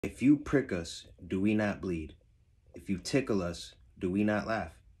If you prick us, do we not bleed? If you tickle us, do we not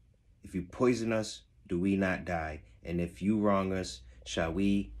laugh? If you poison us, do we not die? And if you wrong us, shall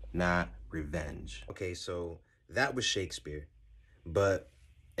we not revenge? Okay, so that was Shakespeare. But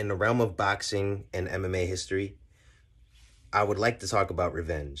in the realm of boxing and MMA history, I would like to talk about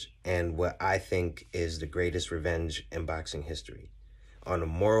revenge and what I think is the greatest revenge in boxing history. On a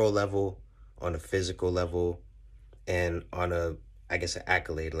moral level, on a physical level, and on a, I guess, an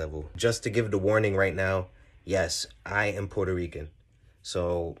accolade level. Just to give the warning right now, yes, I am Puerto Rican.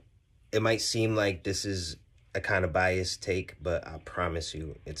 So it might seem like this is a kind of biased take, but I promise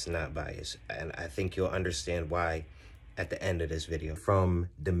you it's not biased. And I think you'll understand why at the end of this video. From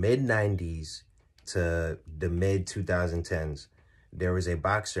the mid-90s to the mid-2010s, there was a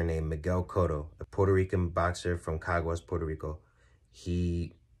boxer named Miguel Cotto, a Puerto Rican boxer from Caguas, Puerto Rico.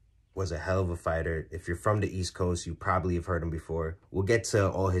 He was a hell of a fighter. If you're from the East Coast, you probably have heard him before. We'll get to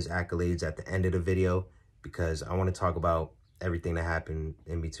all his accolades at the end of the video because I want to talk about everything that happened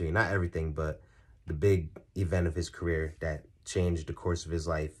in between. Not everything, but the big event of his career that changed the course of his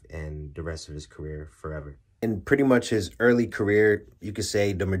life and the rest of his career forever. In pretty much his early career, you could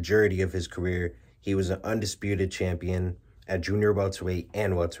say the majority of his career, he was an undisputed champion at junior welterweight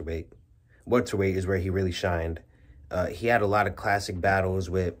and welterweight. Welterweight is where he really shined. He had a lot of classic battles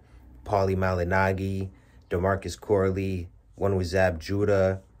with Paulie Malignaggi, DeMarcus Corley, one with Zab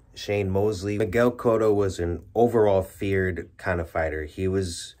Judah, Shane Mosley. Miguel Cotto was an overall feared kind of fighter. He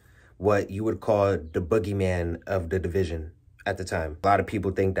was what you would call the boogeyman of the division at the time. A lot of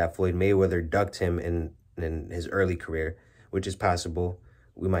people think that Floyd Mayweather ducked him in his early career, which is possible.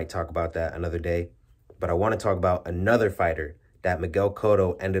 We might talk about that another day. But I want to talk about another fighter that Miguel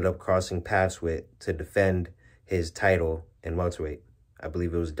Cotto ended up crossing paths with to defend his title in welterweight. I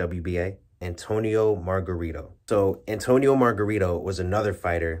believe it was WBA, Antonio Margarito. So Antonio Margarito was another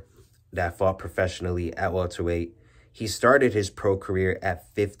fighter that fought professionally at welterweight. He started his pro career at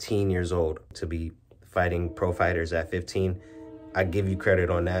 15 years old. To be fighting pro fighters at 15, I give you credit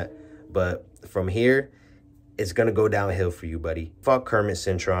on that. But from here, it's going to go downhill for you, buddy. Fought Kermit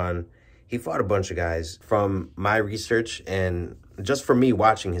Cintron. He fought a bunch of guys. From my research and just from me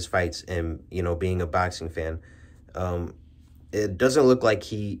watching his fights and, you know, being a boxing fan, it doesn't look like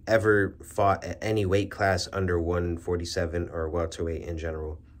he ever fought at any weight class under 147 or welterweight in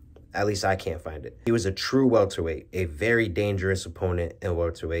general. At least I can't find it. He was a true welterweight, a very dangerous opponent in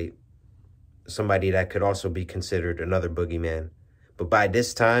welterweight, somebody that could also be considered another boogeyman. But by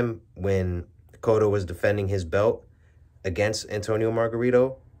this time, when Cotto was defending his belt against Antonio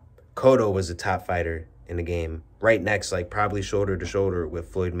Margarito, Cotto was the top fighter in the game, right next, like probably shoulder to shoulder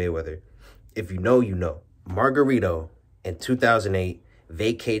with Floyd Mayweather. If you know, you know. Margarito, in 2008,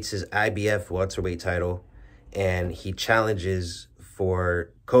 vacates his IBF welterweight title, and he challenges for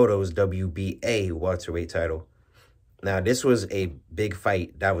Cotto's WBA welterweight title. Now, this was a big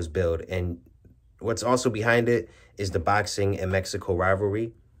fight that was billed, and what's also behind it is the boxing and Mexico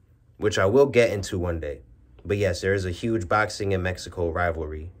rivalry, which I will get into one day. But yes, there is a huge boxing and Mexico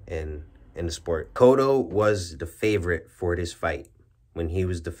rivalry in the sport. Cotto was the favorite for this fight. When he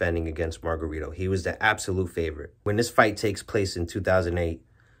was defending against Margarito, he was the absolute favorite. When this fight takes place in 2008,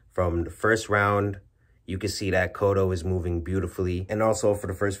 from the first round, you can see that Cotto is moving beautifully. And also for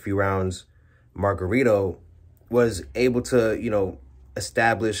the first few rounds, Margarito was able to, you know,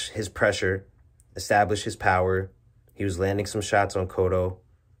 establish his pressure, establish his power. He was landing some shots on Cotto,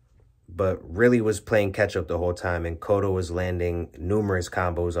 but really was playing catch up the whole time. And Cotto was landing numerous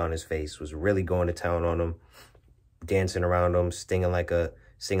combos on his face, was really going to town on him, dancing around him, singing like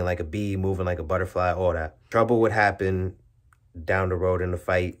a bee, moving like a butterfly, all that. Trouble would happen down the road in the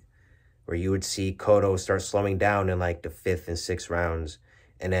fight where you would see Cotto start slowing down in like the 5th and 6th rounds.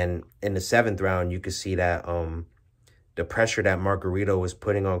 And then in the 7th round, you could see that the pressure that Margarito was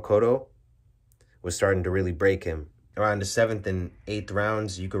putting on Cotto was starting to really break him. Around the 7th and 8th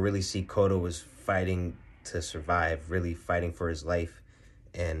rounds, you could really see Cotto was fighting to survive, really fighting for his life.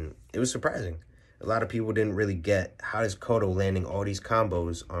 And it was surprising. A lot of people didn't really get how is Cotto landing all these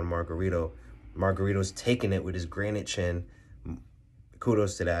combos on Margarito. Margarito's taking it with his granite chin.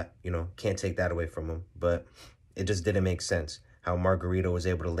 Kudos to that, you know, can't take that away from him. But it just didn't make sense how Margarito was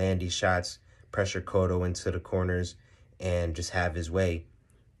able to land these shots, pressure Cotto into the corners, and just have his way,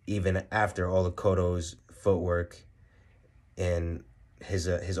 even after all of Cotto's footwork and his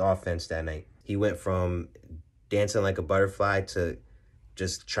offense that night. He went from dancing like a butterfly to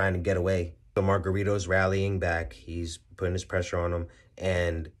just trying to get away. So Margarito's rallying back. He's putting his pressure on him.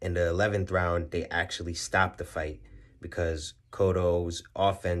 And in the 11th round, they actually stopped the fight because Cotto's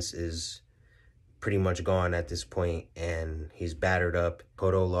offense is pretty much gone at this point, and he's battered up.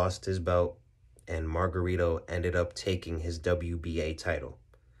 Cotto lost his belt, and Margarito ended up taking his WBA title.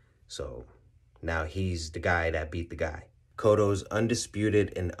 So now he's the guy that beat the guy. Cotto's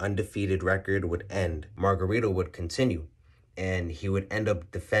undisputed and undefeated record would end. Margarito would continue, and he would end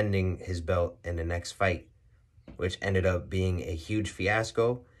up defending his belt in the next fight, which ended up being a huge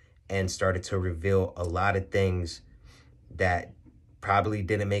fiasco and started to reveal a lot of things that probably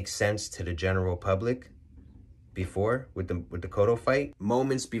didn't make sense to the general public before with the Cotto fight.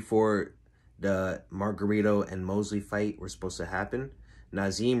 Moments before the Margarito and Mosley fight were supposed to happen,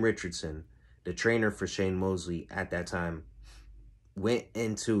 Nazeem Richardson, the trainer for Shane Mosley at that time, went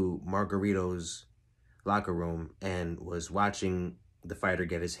into Margarito's locker room and was watching the fighter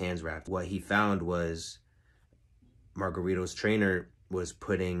get his hands wrapped. What he found was Margarito's trainer was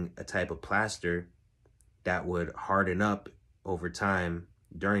putting a type of plaster that would harden up over time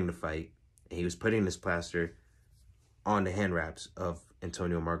during the fight. And he was putting this plaster on the hand wraps of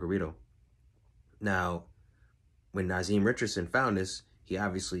Antonio Margarito. Now, when Nazeem Richardson found this, he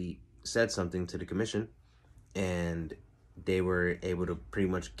obviously said something to the commission, and they were able to pretty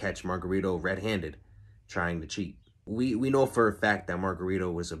much catch Margarito red-handed trying to cheat. We know for a fact that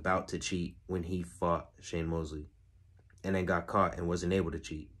Margarito was about to cheat when he fought Shane Mosley, and then got caught and wasn't able to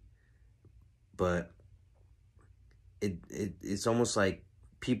cheat. But it's almost like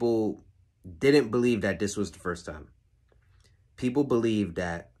people didn't believe that this was the first time. People believed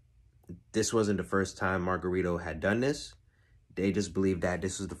that this wasn't the first time Margarito had done this. They just believed that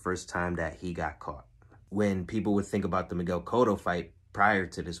this was the first time that he got caught. When people would think about the Miguel Cotto fight prior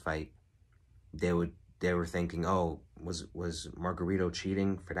to this fight, they were thinking, oh, was Margarito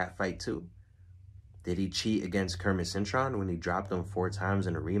cheating for that fight too? Did he cheat against Kermit Cintron when he dropped him 4 times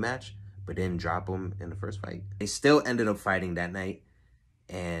in a rematch, but didn't drop him in the first fight? They still ended up fighting that night,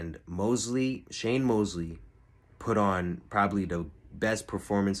 and Shane Mosley put on probably the best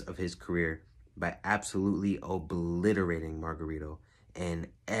performance of his career by absolutely obliterating Margarito in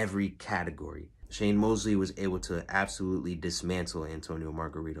every category. Shane Mosley was able to absolutely dismantle Antonio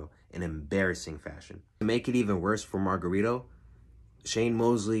Margarito in embarrassing fashion. To make it even worse for Margarito, Shane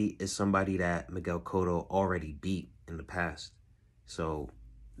Mosley is somebody that Miguel Cotto already beat in the past. So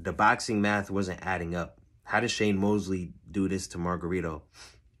the boxing math wasn't adding up. How does Shane Mosley do this to Margarito,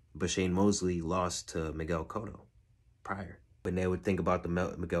 but Shane Mosley lost to Miguel Cotto prior? When they would think about the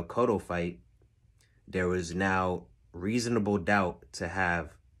Miguel Cotto fight, there was now reasonable doubt to have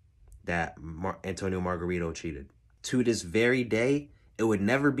that Antonio Margarito cheated. To this very day, it would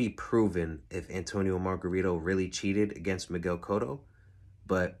never be proven if Antonio Margarito really cheated against Miguel Cotto,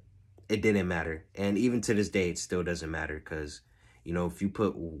 but it didn't matter. And even to this day, it still doesn't matter because, you know, if you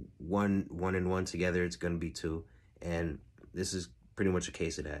put one and one together, it's going to be 2. And this is pretty much a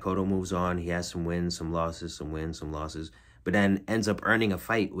case of that. Cotto moves on. He has some wins, some losses, some wins, some losses, but then ends up earning a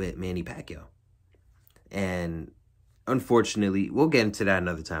fight with Manny Pacquiao. And unfortunately, we'll get into that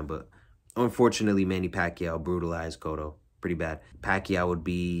another time, but unfortunately, Manny Pacquiao brutalized Cotto pretty bad. Pacquiao would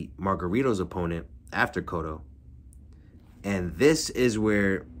be Margarito's opponent after Cotto. And this is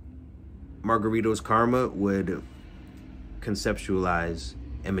where Margarito's karma would conceptualize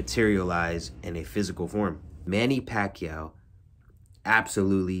and materialize in a physical form. Manny Pacquiao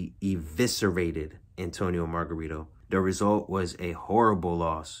absolutely eviscerated Antonio Margarito. The result was a horrible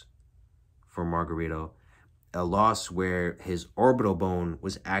loss for Margarito. A loss where his orbital bone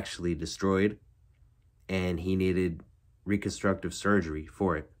was actually destroyed and he needed reconstructive surgery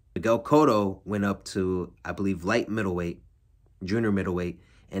for it. Miguel Cotto went up to, I believe, light middleweight, junior middleweight,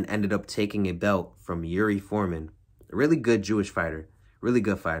 and ended up taking a belt from Yuri Foreman, a really good Jewish fighter, really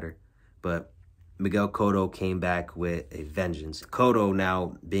good fighter. But Miguel Cotto came back with a vengeance. Cotto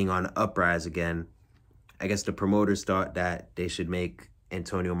now being on the uprise again, I guess the promoters thought that they should make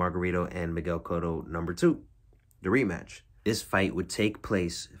Antonio Margarito and Miguel Cotto number 2. The rematch. This fight would take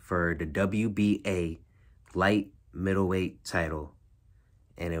place for the WBA light middleweight title.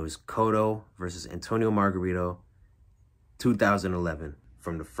 And it was Cotto versus Antonio Margarito, 2011.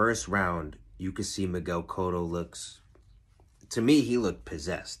 From the first round, you could see Miguel Cotto looks, to me, he looked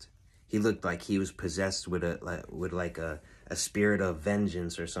possessed. He looked like he was possessed with a spirit of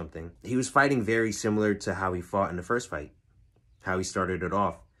vengeance or something. He was fighting very similar to how he fought in the first fight, how he started it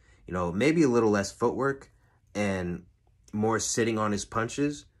off. You know, maybe a little less footwork and more sitting on his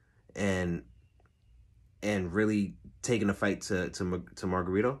punches and really taking the fight to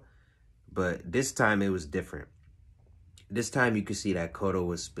Margarito. But this time it was different. This time you could see that Cotto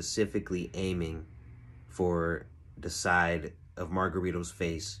was specifically aiming for the side of Margarito's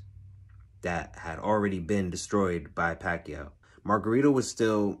face that had already been destroyed by Pacquiao. Margarito was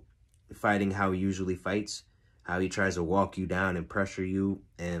still fighting how he usually fights, how he tries to walk you down and pressure you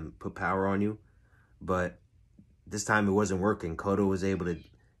and put power on you. But this time it wasn't working. Cotto was able to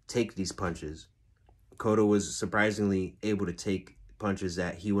take these punches. Cotto was surprisingly able to take punches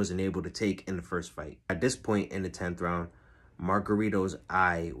that he wasn't able to take in the first fight. At this point in the 10th round, Margarito's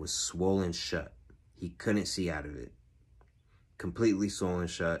eye was swollen shut. He couldn't see out of it. Completely swollen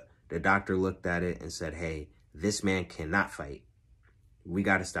shut. The doctor looked at it and said, hey, this man cannot fight. We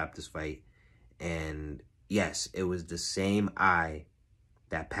got to stop this fight. And yes, it was the same eye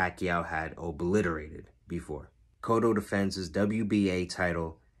that Pacquiao had obliterated before. Cotto defends his WBA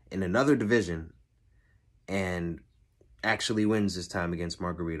title in another division and actually wins this time against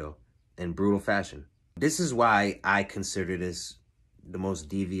Margarito in brutal fashion. This is why I consider this the most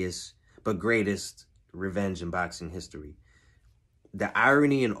devious but greatest revenge in boxing history. The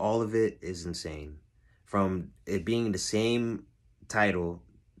irony in all of it is insane. From it being the same title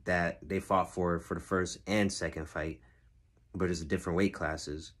that they fought for the first and second fight, but it's different weight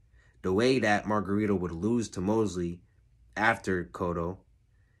classes. The way that Margarito would lose to Mosley after Cotto,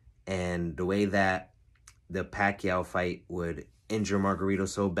 and the way that the Pacquiao fight would injure Margarito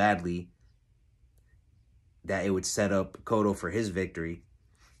so badly that it would set up Cotto for his victory.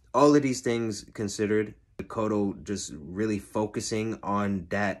 All of these things considered, Cotto just really focusing on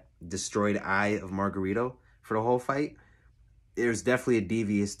that destroyed eye of Margarito for the whole fight, there's definitely a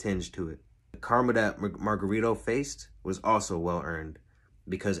devious tinge to it. The karma that Margarito faced was also well-earned,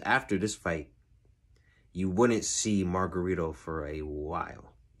 because after this fight, you wouldn't see Margarito for a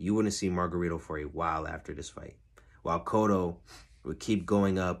while. You wouldn't see Margarito for a while after this fight. While Cotto would keep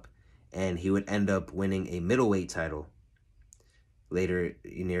going up, and he would end up winning a middleweight title later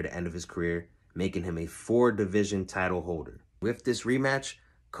near the end of his career, making him a 4-division title holder. With this rematch,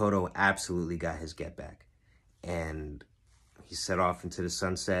 Cotto absolutely got his get back. And he set off into the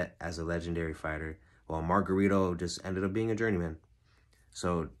sunset as a legendary fighter, while Margarito just ended up being a journeyman.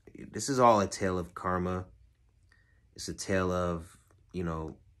 So this is all a tale of karma. It's a tale of, you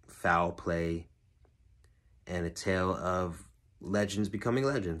know, foul play, and a tale of legends becoming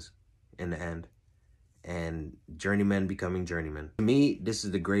legends in the end, and journeymen becoming journeymen. To me, this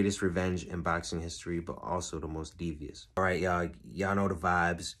is the greatest revenge in boxing history, but also the most devious. All right, y'all. Y'all know the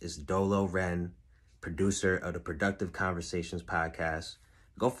vibes. It's Dolo Ren, producer of the Productive Conversations podcast.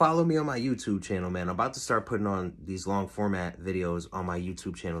 Go follow me on my YouTube channel, man. I'm about to start putting on these long format videos on my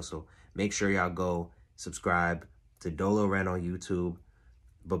YouTube channel, so make sure y'all go subscribe to Dolo Ren on YouTube.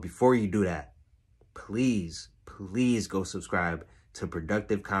 But before you do that, please go subscribe to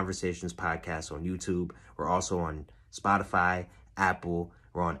Productive Conversations podcast on YouTube. We're also on Spotify, Apple.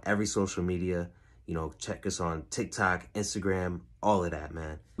 We're on every social media. You know, check us on TikTok, Instagram, all of that,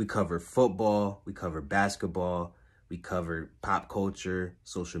 man. We cover football, we cover basketball, we cover pop culture,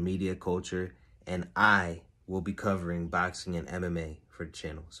 social media culture, and I will be covering boxing and MMA for the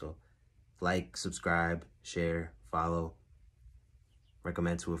channel. So like, subscribe, share, follow,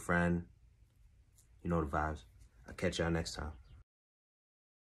 recommend to a friend. You know the vibes. I'll catch y'all next time.